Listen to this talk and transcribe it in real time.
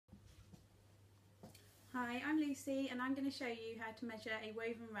Hi, I'm Lucy and I'm going to show you how to measure a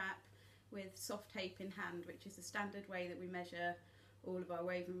woven wrap with soft tape in hand, which is the standard way that we measure all of our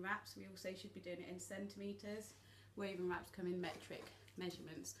woven wraps. We also should be doing it in centimetres. Woven wraps come in metric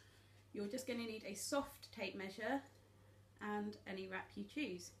measurements. You're just going to need a soft tape measure and any wrap you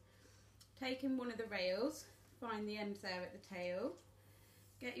choose. Take in one of the rails, find the end there at the tail,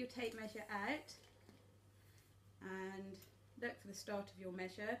 get your tape measure out and look for the start of your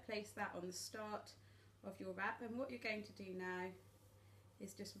measure, place that on the start of your wrap, and what you're going to do now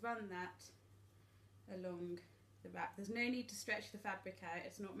is just run that along the wrap. There's no need to stretch the fabric out,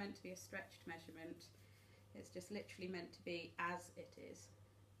 it's not meant to be a stretched measurement, it's just literally meant to be as it is.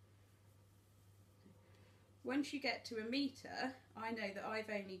 Once you get to 1 metre, I know that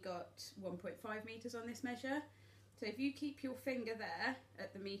I've only got 1.5 metres on this measure, so if you keep your finger there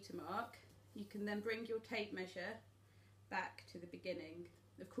at the metre mark, you can then bring your tape measure back to the beginning.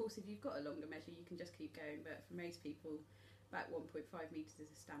 Of course, if you've got a longer measure, you can just keep going, but for most people, about 1.5 metres is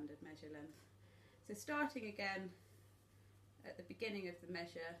a standard measure length. So starting again at the beginning of the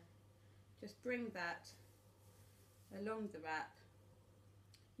measure, just bring that along the wrap.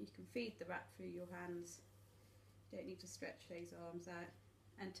 You can feed the wrap through your hands. You don't need to stretch those arms out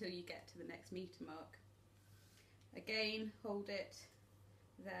until you get to the next metre mark. Again, hold it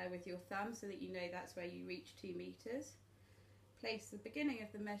there with your thumb so that you know that's where you reach 2 metres. Place the beginning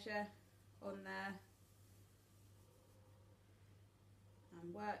of the measure on there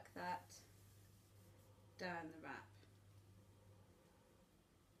and work that down the wrap.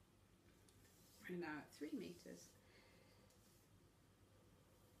 We're now at 3 metres.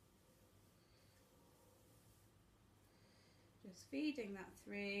 Just feeding that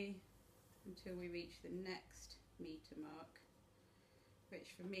through until we reach the next metre mark, which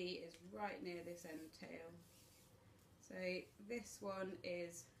for me is right near this end tail. So this one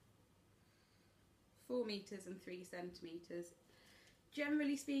is 4 metres and 3 centimetres.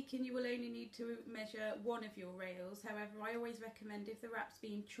 Generally speaking, you will only need to measure one of your rails. However, I always recommend if the wrap's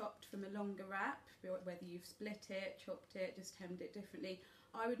being chopped from a longer wrap, whether you've split it, chopped it, just hemmed it differently,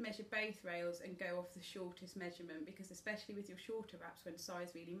 I would measure both rails and go off the shortest measurement, because especially with your shorter wraps when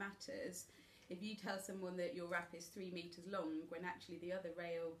size really matters, if you tell someone that your wrap is 3 metres long when actually the other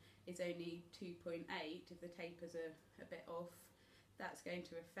rail is only 2.8, if the tapers are a bit off, that's going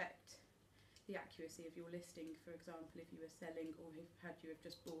to affect the accuracy of your listing, for example, if you were selling or had you have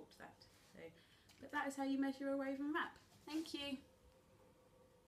just bought that. So, but that is how you measure a woven wrap. Thank you.